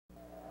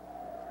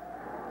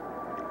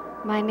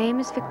My name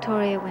is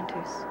Victoria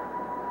Winters.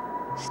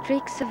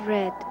 Streaks of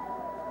red,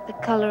 the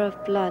color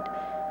of blood,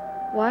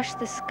 wash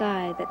the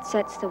sky that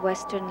sets the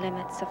western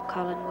limits of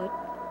Collinwood.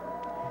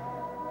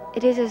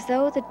 It is as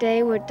though the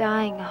day were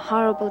dying a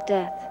horrible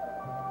death,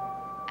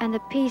 and the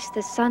peace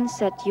the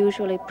sunset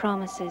usually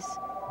promises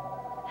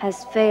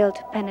has failed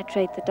to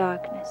penetrate the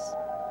darkness.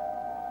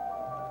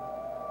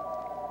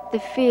 The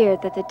fear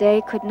that the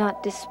day could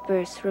not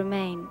disperse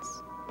remains,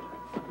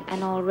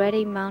 and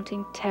already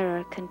mounting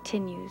terror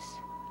continues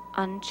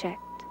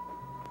unchecked.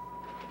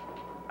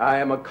 I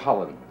am a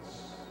Collins,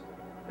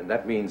 and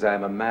that means I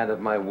am a man of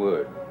my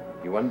word.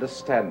 You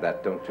understand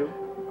that, don't you?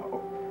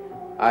 No.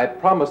 I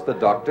promised the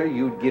doctor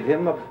you'd give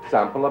him a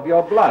sample of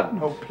your blood.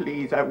 No,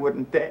 please, I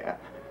wouldn't dare.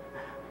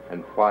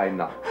 And why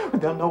not?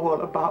 They'll know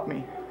all about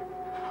me.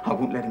 I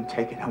won't let him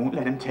take it. I won't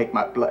let him take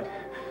my blood.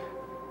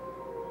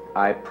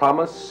 I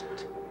promised,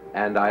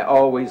 and I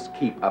always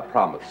keep a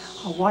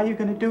promise. Oh, why are you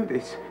going to do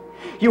this?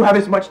 You have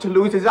as much to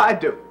lose as I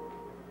do.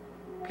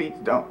 Please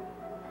don't.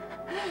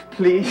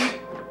 Please.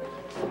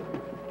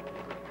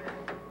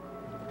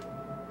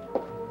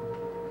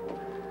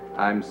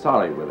 I'm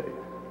sorry, Willie.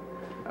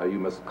 You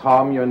must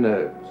calm your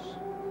nerves.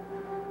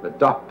 The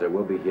doctor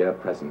will be here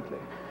presently.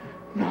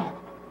 No.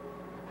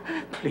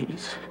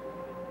 Please.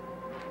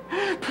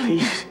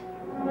 Please.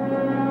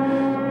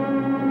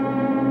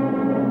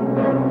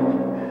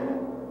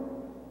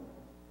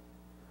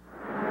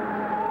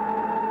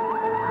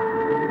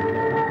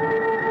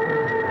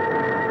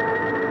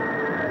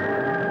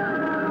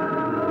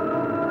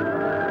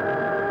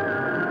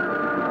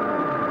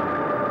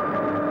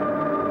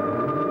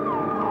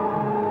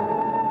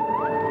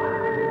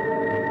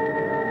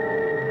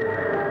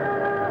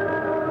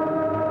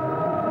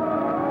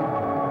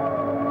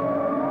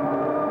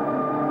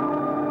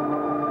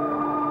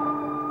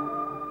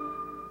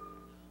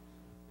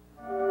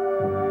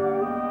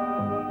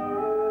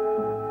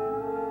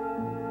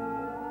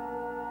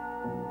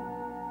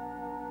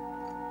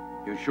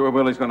 You sure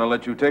Willie's going to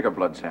let you take a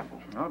blood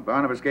sample? Well,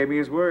 Barnabas gave me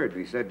his word.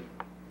 He said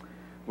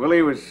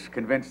Willie was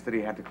convinced that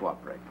he had to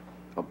cooperate.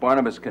 Well,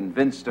 Barnabas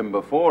convinced him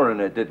before and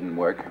it didn't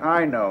work.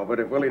 I know, but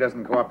if Willie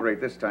doesn't cooperate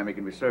this time, he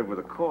can be served with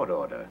a court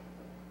order.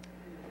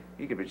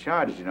 He could be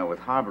charged, you know, with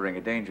harboring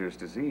a dangerous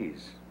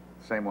disease.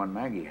 The same one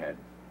Maggie had.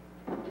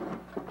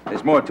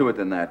 There's more to it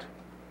than that.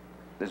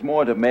 There's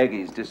more to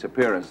Maggie's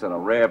disappearance than a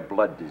rare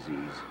blood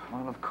disease.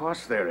 Well, of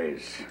course there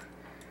is.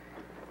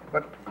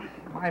 But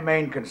my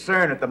main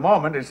concern at the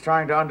moment is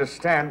trying to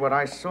understand what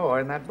I saw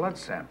in that blood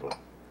sample.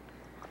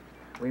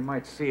 We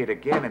might see it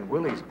again in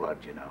Willie's blood,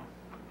 you know.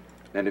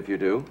 And if you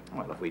do?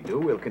 Well, if we do,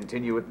 we'll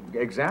continue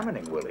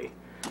examining Willie.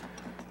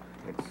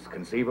 It's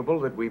conceivable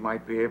that we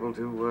might be able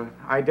to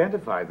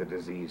identify the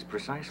disease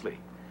precisely.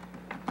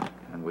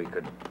 And we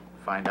could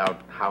find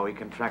out how he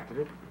contracted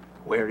it,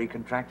 where he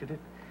contracted it.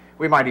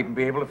 We might even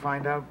be able to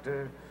find out...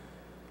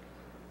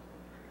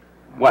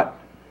 What?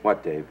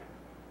 What, Dave?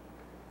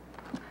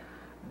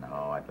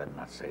 No, I'd better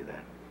not say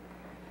that.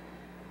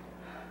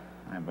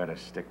 I better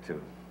stick to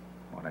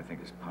what I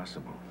think is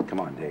possible. Come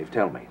on, Dave,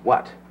 tell me.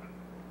 What?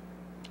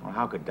 Well,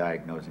 how could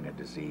diagnosing a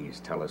disease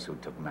tell us who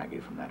took Maggie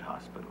from that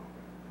hospital?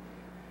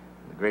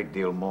 There's a great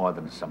deal more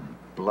than some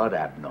blood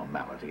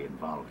abnormality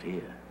involved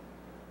here.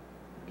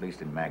 At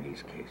least in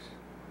Maggie's case.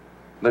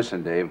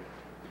 Listen, Dave.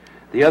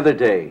 The other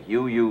day,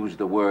 you used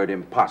the word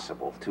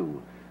impossible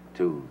to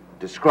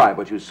describe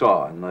what you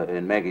saw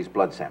in Maggie's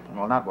blood sample.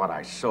 Well, not what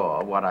I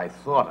saw, what I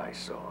thought I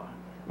saw.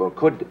 Well,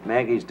 could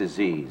Maggie's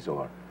disease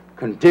or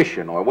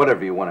condition or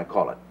whatever you want to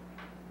call it,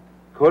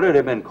 could it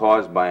have been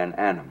caused by an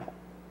animal,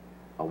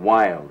 a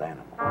wild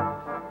animal?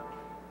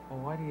 Well,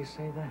 why do you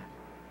say that?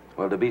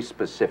 Well, to be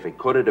specific,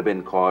 could it have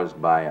been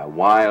caused by a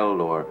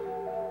wild or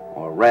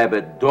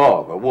rabid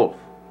dog or wolf?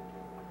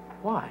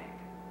 Why?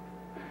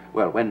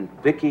 Well, when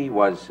Vicky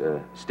was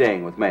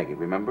staying with Maggie,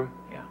 remember?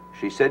 Yeah.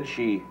 She said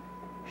she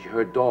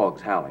heard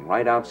dogs howling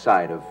right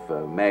outside of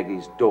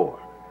Maggie's door.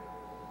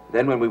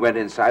 Then when we went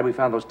inside, we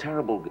found those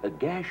terrible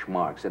gash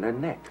marks in her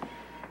neck.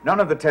 None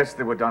of the tests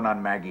that were done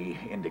on Maggie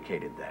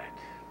indicated that.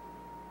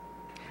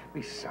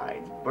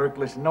 Besides, Burke,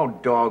 listen, no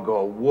dog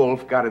or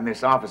wolf got in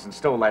this office and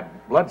stole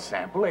that blood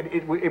sample.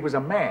 It was a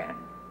man,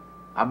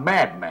 a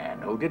madman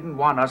who didn't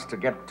want us to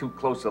get too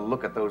close a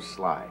look at those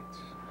slides.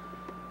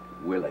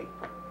 Willie.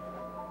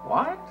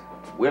 What?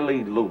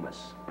 Willie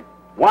Loomis.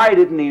 Why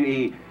didn't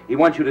he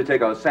want you to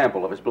take a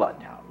sample of his blood?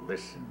 Now,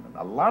 listen,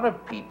 a lot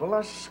of people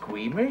are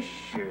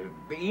squeamish,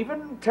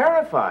 even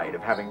terrified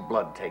of having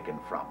blood taken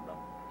from them.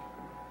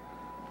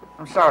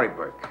 I'm sorry,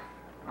 Burke.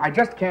 I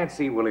just can't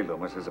see Willie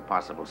Loomis as a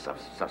possible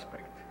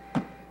suspect.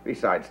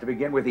 Besides, to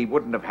begin with, he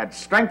wouldn't have had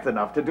strength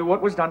enough to do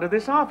what was done to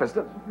this office.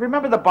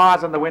 Remember the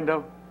bars on the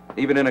window?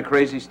 Even in a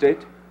crazy state?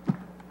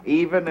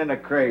 Even in a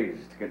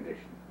crazed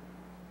condition.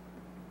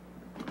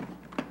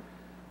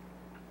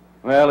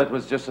 Well, it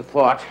was just a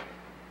thought.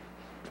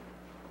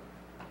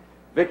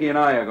 Vicky and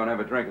I are going to have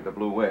a drink at the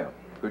Blue Whale.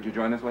 Could you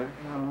join us later?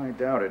 No, I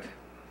doubt it.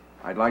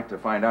 I'd like to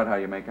find out how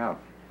you make out.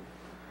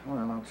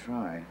 Well, I'll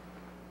try.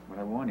 But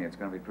I warn you, it's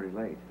going to be pretty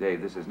late.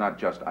 Dave, this is not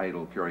just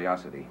idle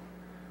curiosity.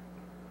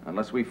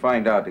 Unless we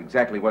find out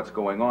exactly what's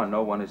going on,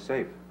 no one is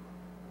safe.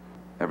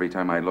 Every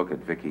time I look at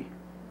Vicky,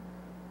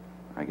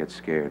 I get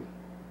scared.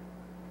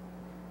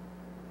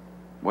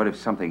 What if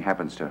something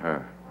happens to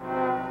her?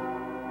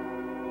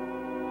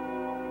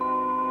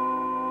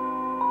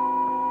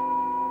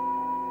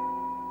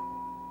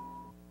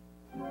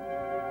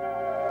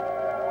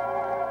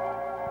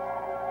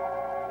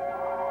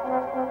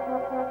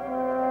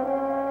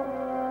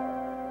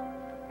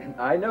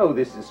 I know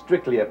this is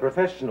strictly a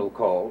professional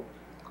call,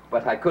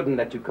 but I couldn't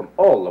let you come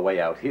all the way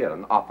out here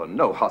and offer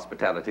no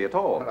hospitality at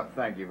all. Well,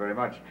 thank you very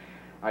much.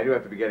 I do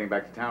have to be getting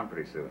back to town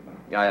pretty soon.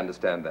 I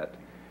understand that.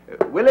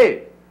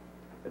 Willie,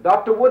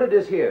 Dr. Woodard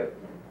is here.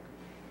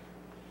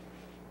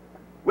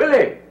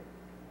 Willie!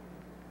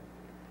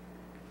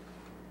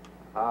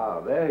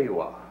 Ah, there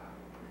you are.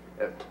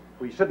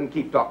 We shouldn't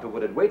keep Dr.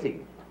 Woodard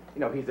waiting.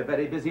 You know, he's a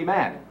very busy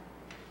man.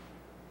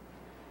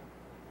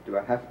 Do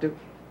I have to?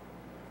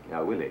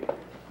 Now, Willie,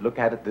 look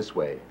at it this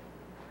way.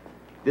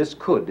 This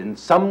could, in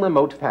some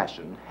remote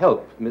fashion,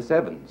 help Miss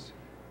Evans.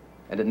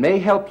 And it may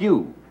help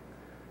you.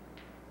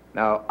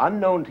 Now,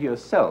 unknown to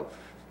yourself,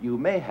 you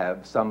may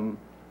have some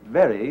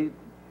very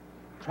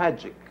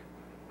tragic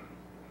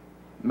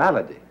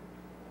malady.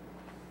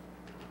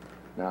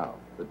 Now,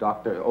 the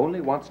doctor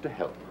only wants to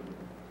help.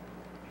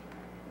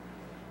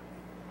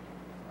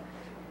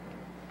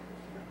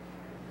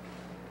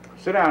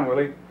 Sit down,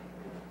 Willie.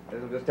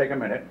 This'll just take a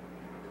minute.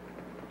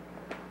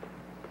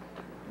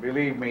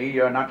 Believe me,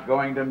 you're not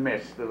going to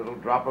miss the little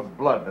drop of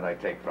blood that I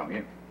take from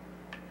you.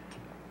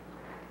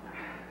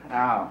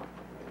 Now,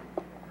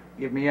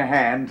 give me your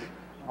hand.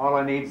 All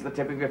I need's the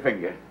tip of your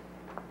finger.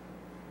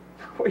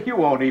 Well, you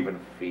won't even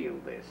feel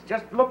this.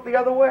 Just look the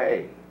other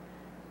way.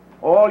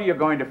 All you're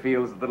going to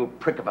feel is a little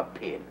prick of a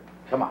pin.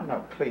 Come on.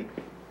 No, please.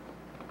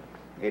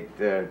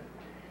 It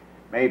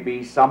may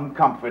be some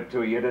comfort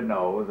to you to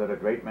know that a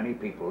great many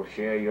people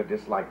share your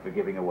dislike for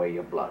giving away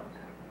your blood.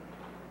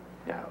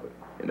 Now,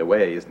 in a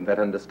way, isn't that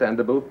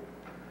understandable?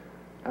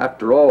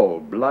 After all,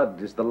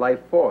 blood is the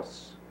life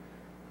force.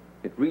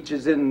 It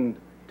reaches in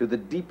to the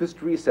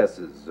deepest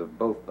recesses of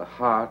both the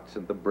heart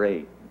and the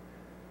brain.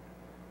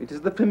 It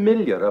is the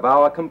familiar of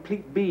our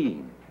complete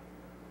being.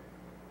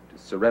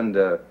 To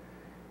surrender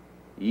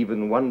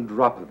even one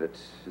drop of it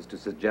is to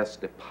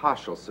suggest a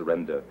partial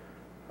surrender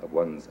of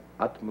one's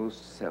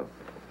utmost self.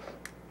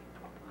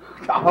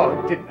 Oh,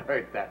 it didn't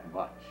hurt that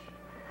much.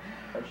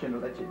 I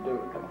shouldn't have let you do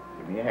it. Come on,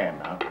 give me your hand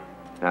now.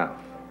 Now,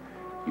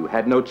 you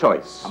had no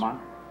choice. Come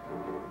on.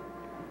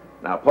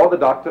 Now, pour the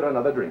doctor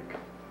another drink.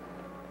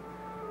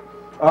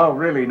 Oh,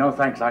 really? No,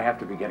 thanks. I have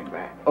to be getting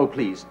back. Oh,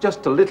 please,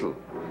 just a little.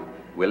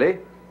 Willie?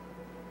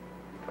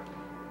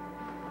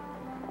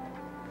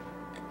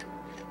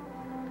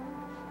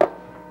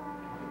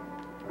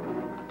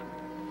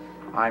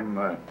 I'm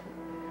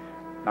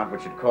not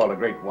what you'd call a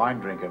great wine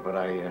drinker, but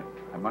I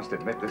must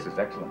admit this is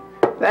excellent.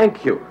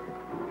 Thank you.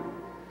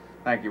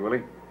 Thank you,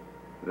 Willie.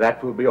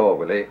 That will be all,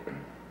 Willie.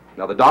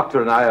 Now, the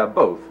doctor and I are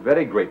both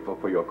very grateful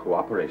for your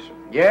cooperation.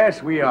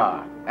 Yes, we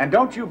are. And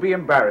don't you be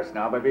embarrassed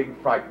now by being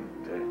frightened.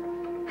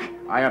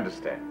 I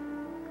understand.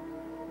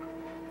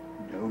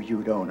 No,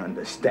 you don't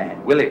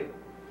understand. Willie,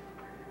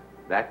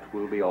 that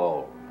will be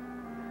all.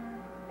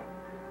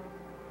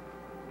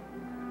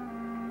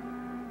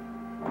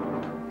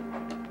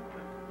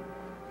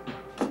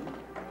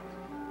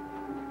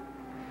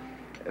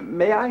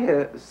 May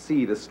I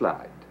see the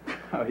slide?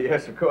 Oh,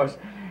 yes, of course.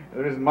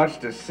 There isn't much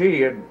to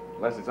see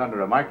unless it's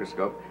under a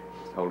microscope.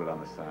 Just hold it on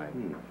the side.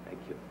 Thank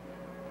you.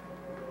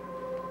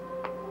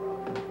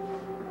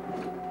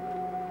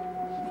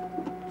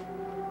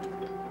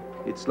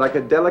 It's like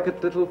a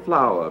delicate little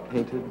flower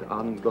painted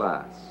on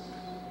glass.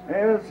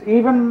 Yes,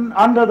 even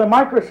under the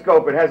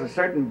microscope, it has a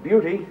certain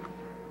beauty.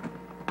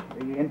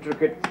 The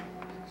intricate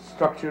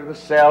structure of the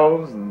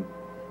cells and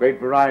great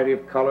variety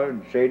of color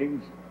and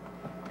shadings.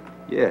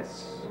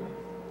 Yes.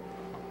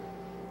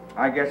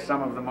 I guess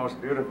some of the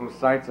most beautiful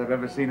sights I've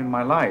ever seen in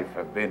my life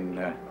have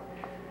been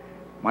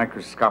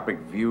microscopic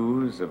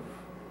views of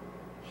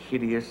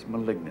hideous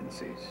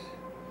malignancies.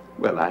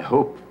 Well, I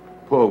hope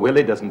poor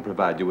Willie doesn't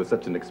provide you with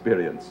such an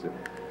experience,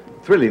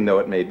 thrilling though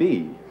it may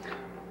be.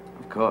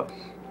 Of course.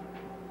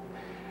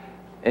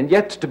 And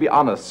yet, to be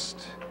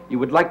honest, you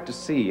would like to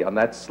see on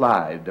that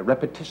slide a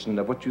repetition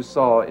of what you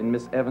saw in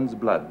Miss Evans'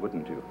 blood,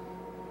 wouldn't you?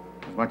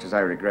 As much as I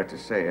regret to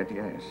say it,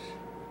 yes,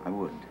 I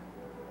would.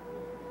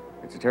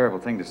 It's a terrible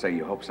thing to say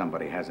you hope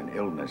somebody has an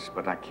illness,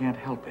 but I can't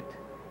help it.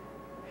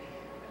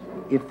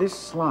 If this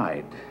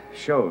slide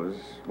shows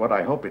what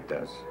I hope it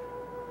does,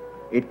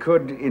 it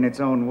could, in its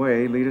own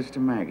way, lead us to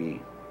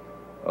Maggie.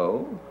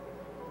 Oh?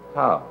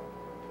 How?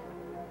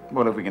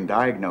 Well, if we can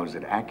diagnose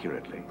it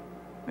accurately,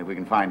 if we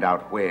can find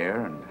out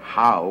where and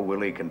how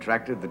Willie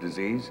contracted the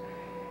disease,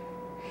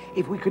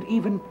 if we could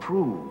even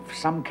prove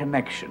some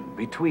connection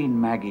between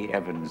Maggie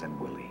Evans and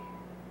Willie.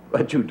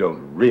 But you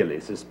don't really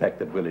suspect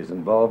that Willie's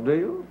involved, do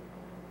you?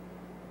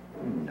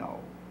 No,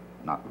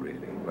 not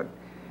really. But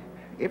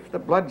if the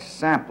blood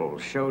sample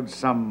showed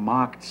some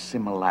marked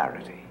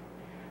similarity,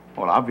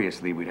 well,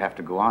 obviously we'd have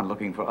to go on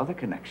looking for other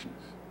connections.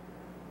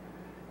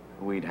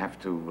 we'd have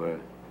to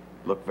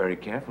look very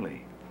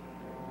carefully.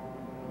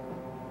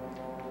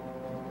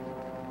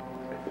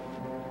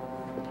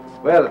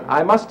 Well,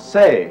 I must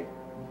say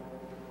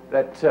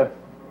that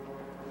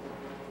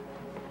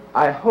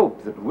I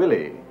hope that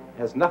Willie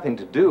has nothing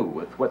to do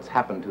with what's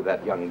happened to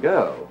that young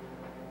girl.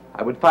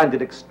 I would find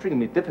it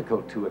extremely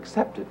difficult to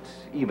accept it,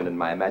 even in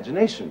my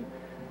imagination.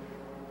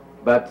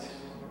 But,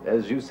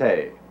 as you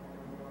say,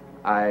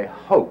 I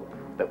hope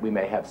that we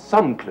may have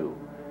some clue,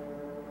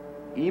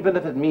 even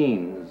if it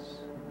means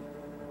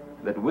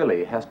that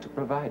Willie has to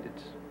provide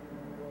it.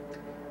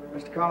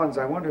 Mr. Collins,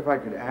 I wonder if I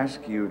could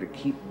ask you to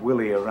keep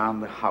Willie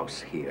around the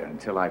house here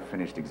until I've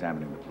finished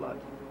examining the blood.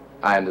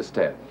 I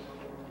understand.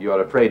 You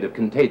are afraid of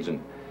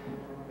contagion.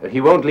 He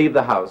won't leave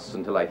the house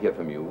until I hear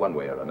from you, one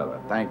way or another.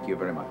 Thank you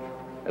very much.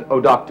 Oh,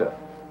 Doctor,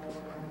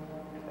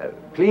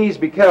 please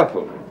be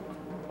careful.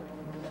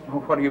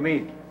 What do you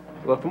mean?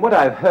 Well, from what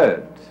I've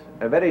heard,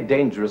 a very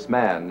dangerous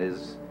man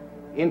is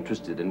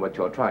interested in what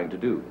you're trying to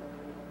do.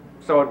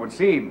 So it would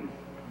seem.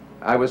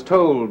 I was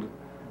told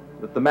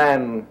that the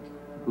man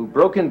who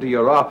broke into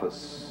your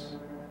office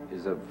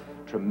is of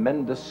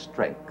tremendous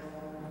strength.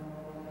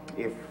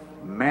 If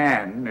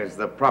man is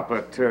the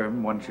proper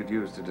term one should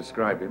use to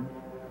describe him.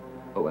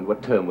 Oh, and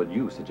what term would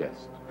you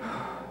suggest?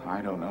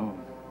 I don't know.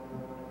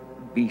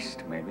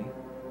 Beast, maybe.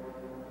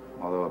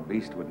 Although a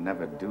beast would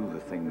never do the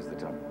things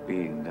that are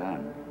being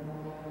done.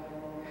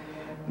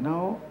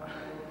 No,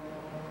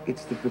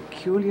 it's the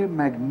peculiar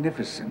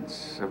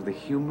magnificence of the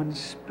human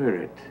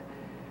spirit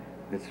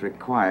that's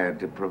required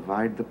to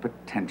provide the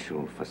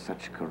potential for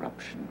such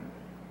corruption.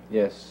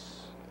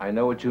 Yes, I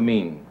know what you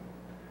mean.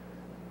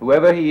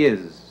 Whoever he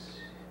is,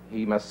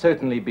 he must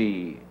certainly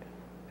be,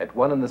 at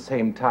one and the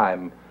same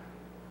time,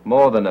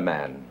 more than a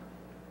man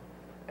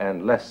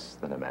and less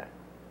than a man.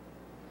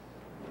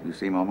 You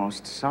seem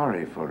almost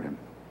sorry for him.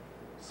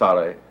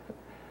 Sorry?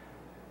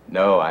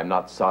 No, I'm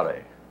not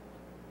sorry.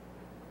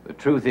 The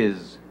truth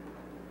is,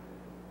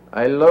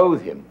 I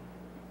loathe him.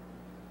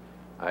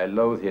 I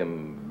loathe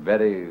him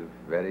very,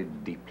 very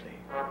deeply.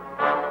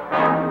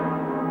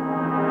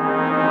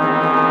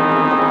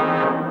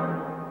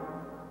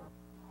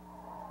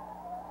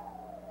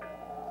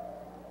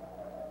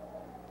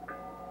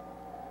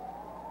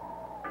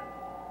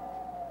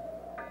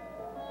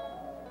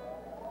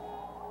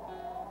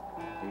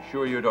 You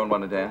sure you don't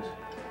want to dance?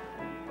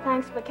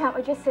 Thanks, but can't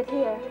we just sit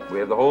here? We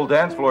have the whole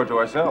dance floor to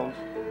ourselves.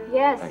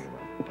 Yes. Thank you.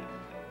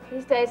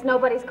 These days,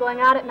 nobody's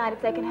going out at night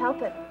if they can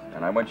help it.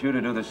 And I want you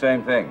to do the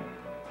same thing.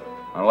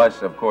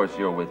 Unless, of course,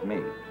 you're with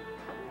me.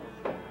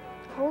 The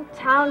whole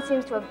town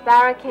seems to have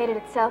barricaded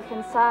itself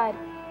inside.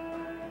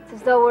 It's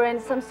as though we're in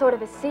some sort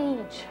of a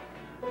siege.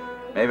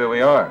 Maybe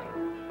we are,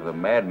 with a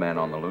madman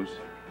on the loose.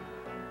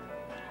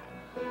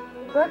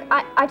 Burke,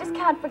 I just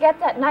can't forget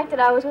that night that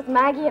I was with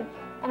Maggie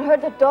and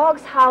heard the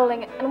dogs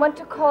howling and went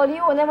to call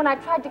you, and then when I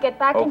tried to get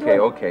back into it...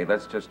 Okay,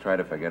 let's just try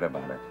to forget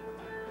about it.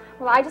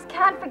 Well, I just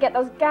can't forget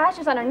those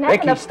gashes on her neck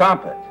Vicky, and the...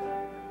 stop it.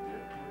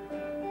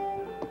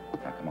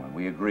 Now, come on,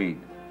 we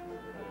agreed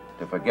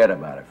to forget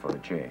about it for a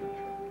change.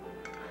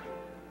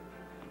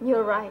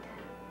 You're right.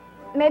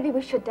 Maybe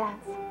we should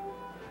dance.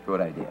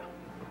 Good idea.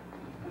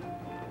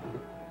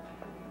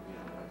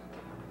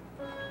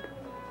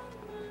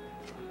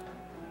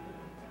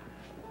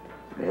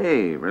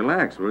 Hey,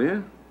 relax, will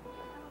you?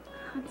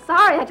 I'm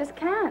sorry, I just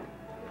can't.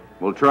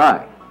 We'll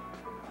try.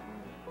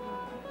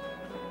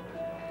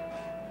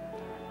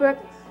 Burke,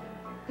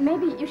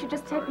 maybe you should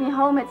just take me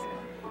home.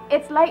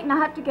 It's late and I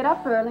have to get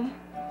up early.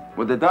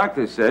 Well, the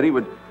doctor said he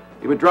would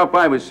drop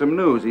by with some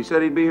news. He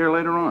said he'd be here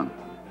later on.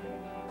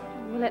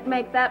 Will it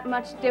make that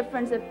much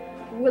difference if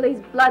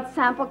Willie's blood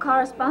sample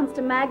corresponds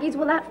to Maggie's?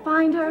 Will that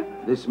find her?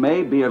 This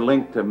may be a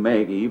link to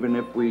Maggie, even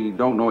if we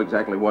don't know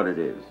exactly what it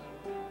is.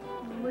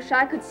 I wish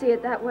I could see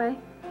it that way.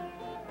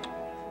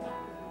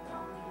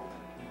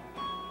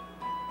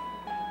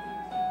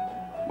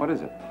 What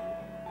is it?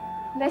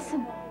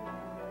 Listen,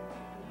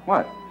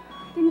 What?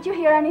 didn't you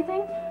hear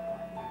anything?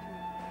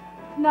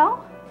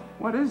 No?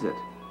 What is it?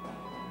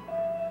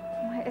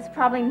 It's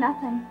probably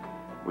nothing.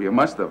 Well, you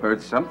must have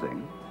heard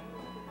something.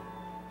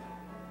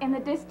 In the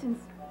distance.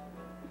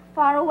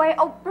 Far away.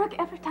 Oh, Brooke,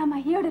 every time I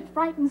hear it, it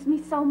frightens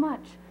me so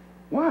much.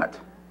 What?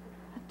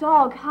 A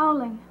dog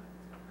howling.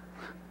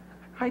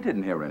 I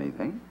didn't hear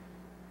anything.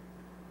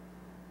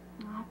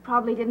 I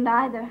probably didn't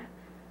either.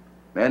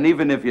 And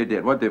even if you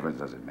did, what difference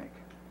does it make?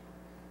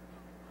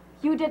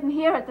 You didn't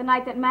hear it the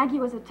night that Maggie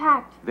was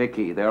attacked.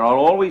 Vicky, there are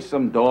always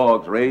some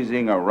dogs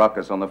raising a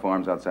ruckus on the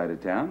farms outside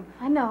of town.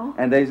 I know.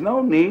 And there's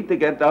no need to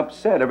get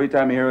upset every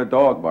time you hear a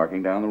dog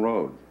barking down the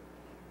road.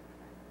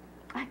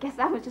 I guess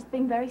I was just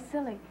being very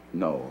silly.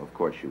 No, of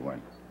course you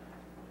weren't.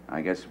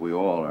 I guess we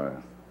all are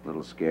a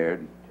little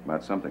scared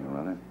about something or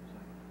other.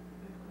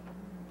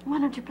 Why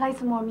don't you play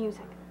some more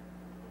music?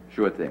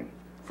 Sure thing.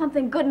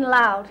 Something good and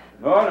loud.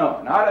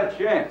 No, not a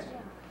chance.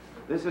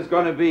 This is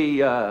going to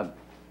be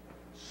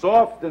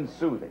soft and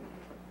soothing.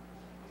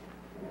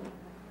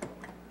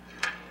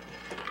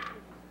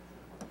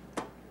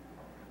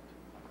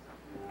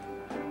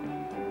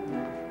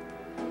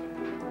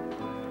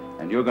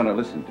 And you're going to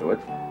listen to it.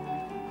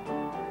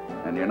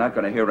 And you're not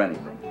going to hear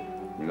anything.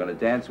 You're going to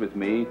dance with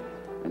me,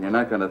 and you're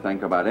not going to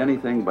think about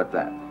anything but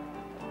that.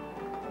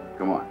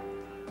 Come on.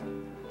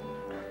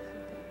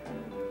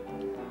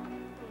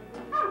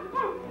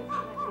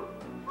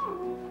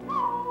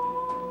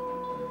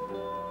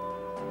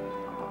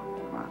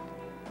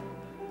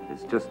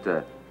 It's just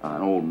an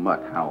old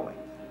mutt howling.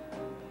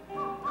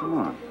 Come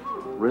on,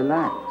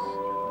 relax.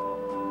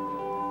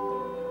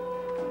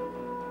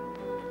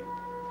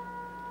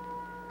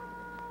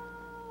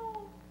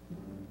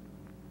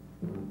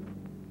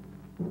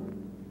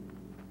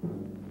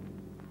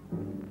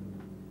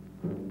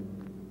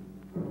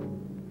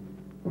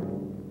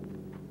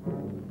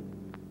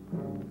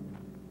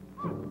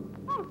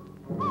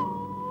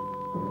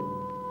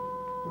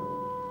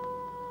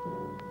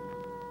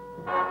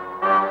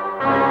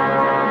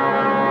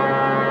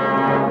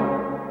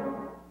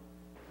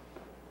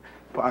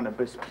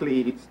 Barnabas,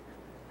 please.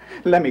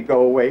 Let me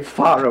go away,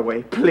 far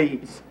away,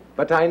 please.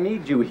 But I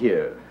need you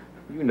here.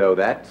 You know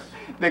that.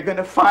 They're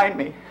gonna find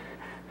me.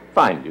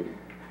 Find you?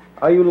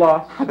 Are you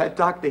lost? That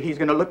doctor, he's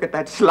gonna look at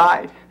that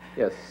slide.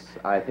 Yes,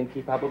 I think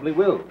he probably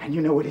will. And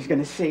you know what he's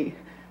gonna see?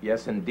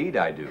 Yes, indeed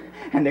I do.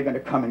 And they're gonna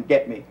come and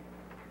get me.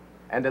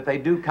 And if they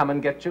do come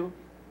and get you,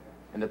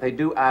 and if they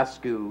do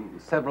ask you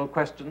several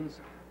questions,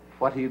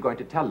 what are you going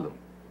to tell them?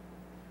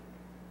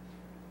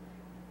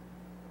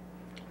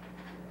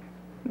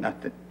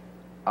 Nothing.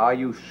 Are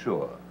you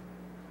sure?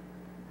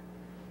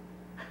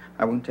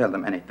 I won't tell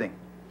them anything.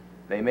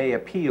 They may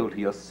appeal to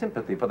your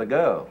sympathy for the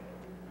girl.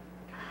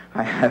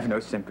 I have no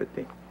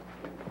sympathy.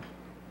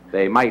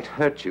 They might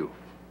hurt you,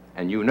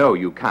 and you know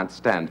you can't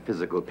stand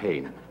physical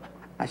pain.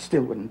 I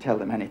still wouldn't tell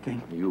them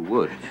anything. You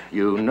would.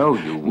 You know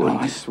you would. No,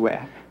 I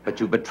swear. But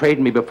you betrayed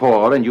me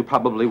before, and you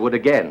probably would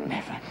again.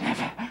 Never,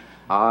 never.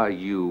 Are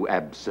you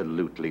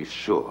absolutely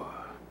sure?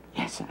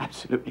 Yes,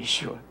 absolutely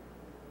sure.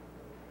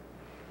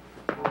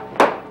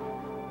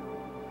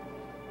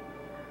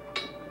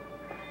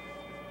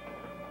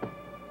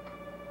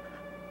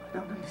 I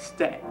don't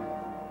understand.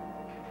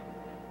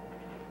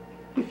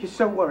 If you're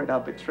so worried I'll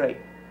betray,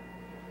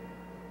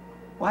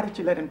 why did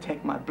you let him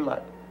take my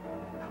blood?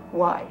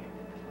 Why?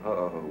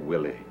 Oh,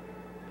 Willie,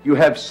 you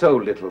have so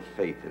little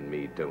faith in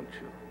me, don't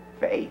you?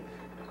 Faith?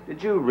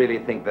 Did you really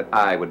think that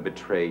I would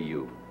betray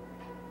you?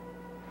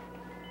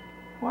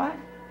 What?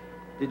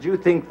 Did you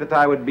think that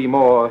I would be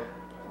more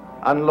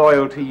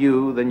unloyal to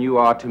you than you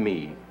are to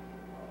me?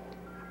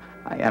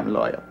 I am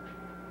loyal.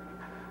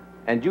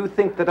 And you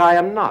think that I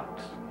am not?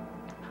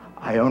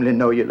 I only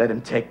know you let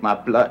him take my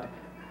blood.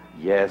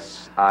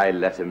 Yes, I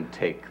let him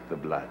take the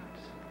blood.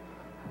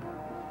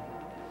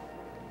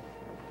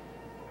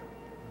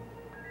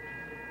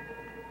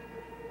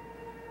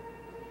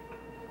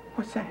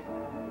 What's that?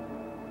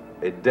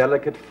 A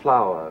delicate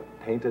flower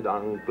painted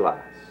on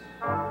glass.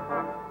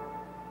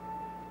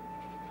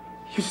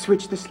 You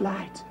switched the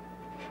slides.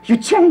 You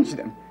changed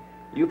them.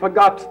 You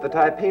forgot that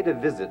I paid a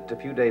visit a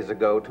few days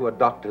ago to a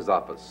doctor's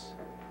office.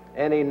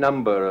 Any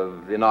number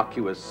of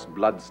innocuous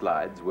blood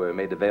slides were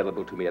made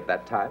available to me at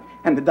that time.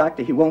 And the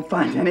doctor, he won't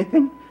find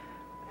anything?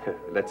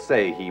 Let's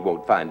say he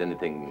won't find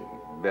anything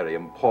very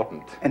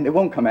important. And they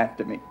won't come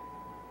after me?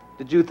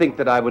 Did you think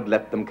that I would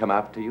let them come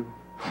after you?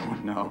 Oh,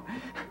 no.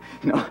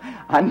 No,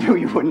 I knew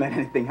you wouldn't let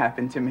anything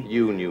happen to me.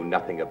 You knew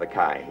nothing of the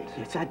kind.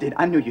 Yes, I did.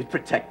 I knew you'd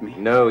protect me.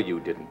 No, you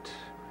didn't.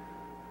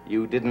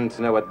 You didn't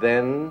know it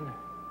then,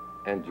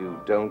 and you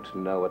don't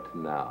know it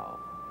now.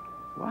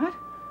 What?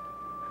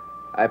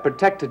 I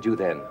protected you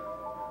then.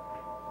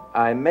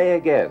 I may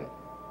again.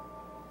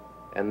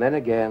 And then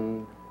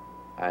again,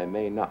 I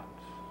may not.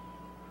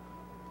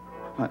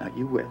 Oh, no,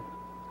 you will.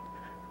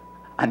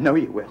 I know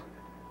you will.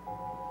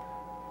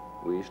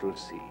 We shall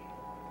see.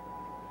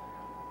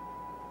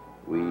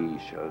 We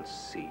shall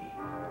see.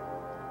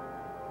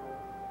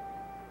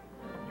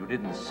 You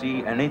didn't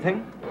see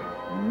anything?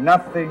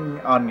 Nothing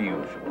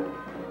unusual.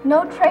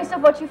 No trace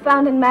of what you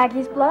found in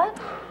Maggie's blood?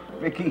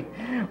 Vicky,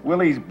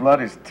 Willie's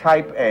blood is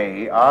type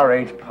A,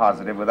 Rh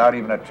positive, without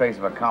even a trace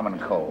of a common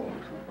cold.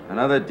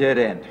 Another dead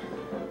end.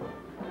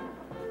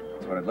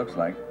 That's what it looks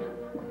like.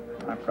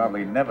 I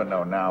probably never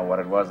know now what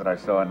it was that I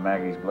saw in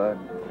Maggie's blood.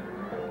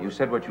 You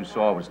said what you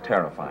saw was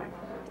terrifying.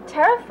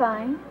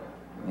 Terrifying?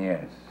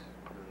 Yes.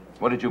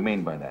 What did you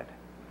mean by that?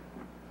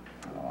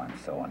 Oh, I'm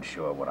so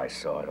unsure what I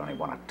saw. I don't even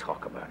want to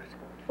talk about it.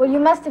 Well, you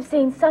must have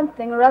seen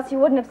something, or else you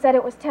wouldn't have said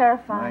it was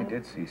terrifying. I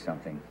did see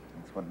something.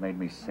 That's what made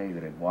me say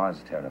that it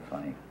was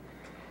terrifying.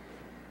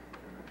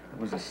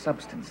 There was a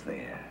substance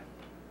there.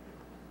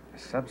 A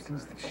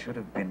substance that should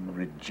have been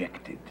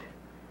rejected.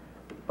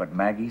 But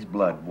Maggie's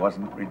blood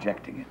wasn't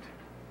rejecting it.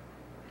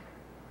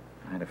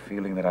 I had a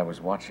feeling that I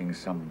was watching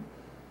some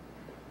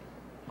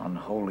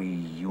unholy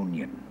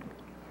union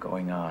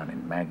going on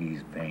in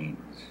Maggie's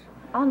veins.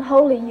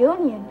 Unholy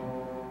union?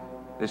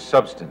 This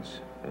substance,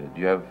 do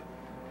you have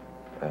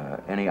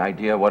any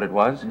idea what it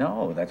was?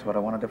 No, that's what I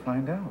wanted to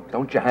find out.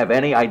 Don't you have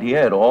any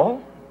idea at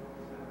all?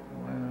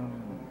 Well,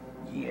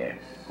 yes.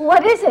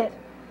 What is it?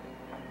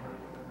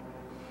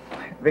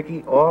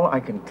 Vicky, all I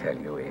can tell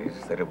you is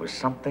that it was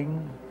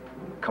something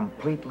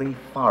completely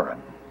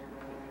foreign.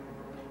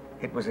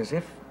 It was as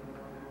if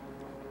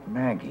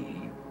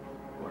Maggie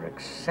were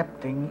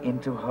accepting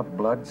into her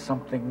blood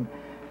something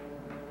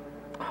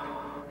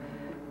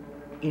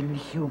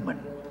inhuman.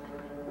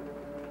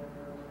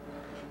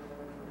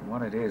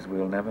 What it is,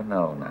 we'll never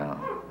know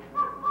now.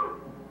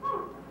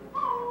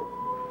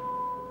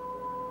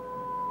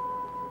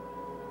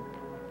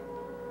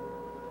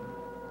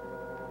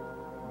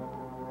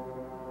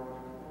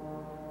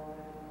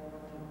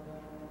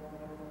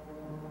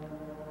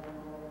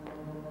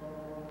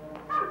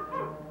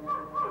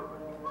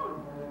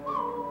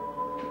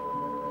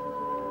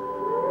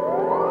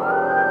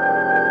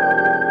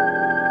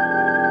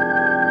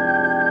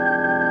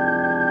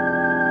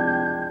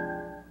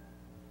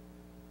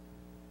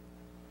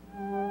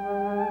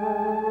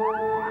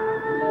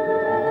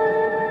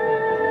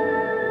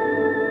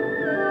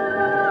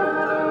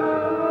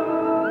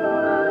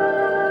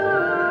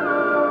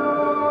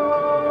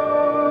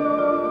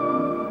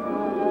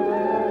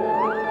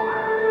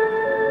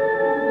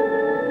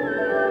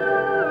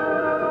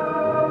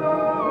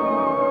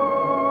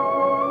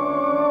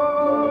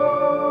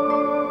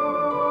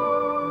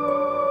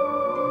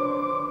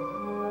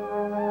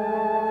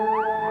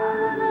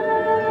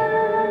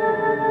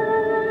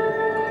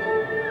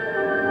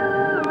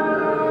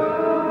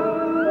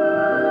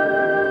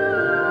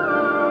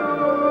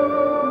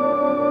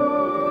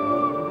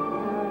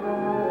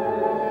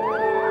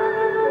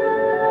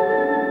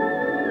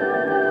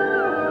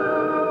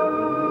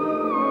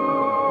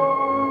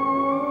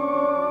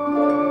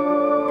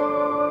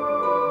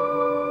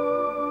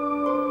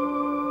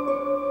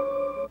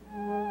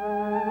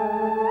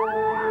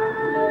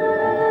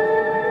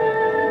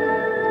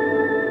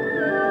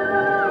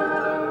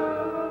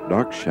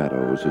 Dark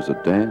Shadows is a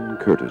Dan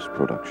Curtis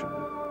production.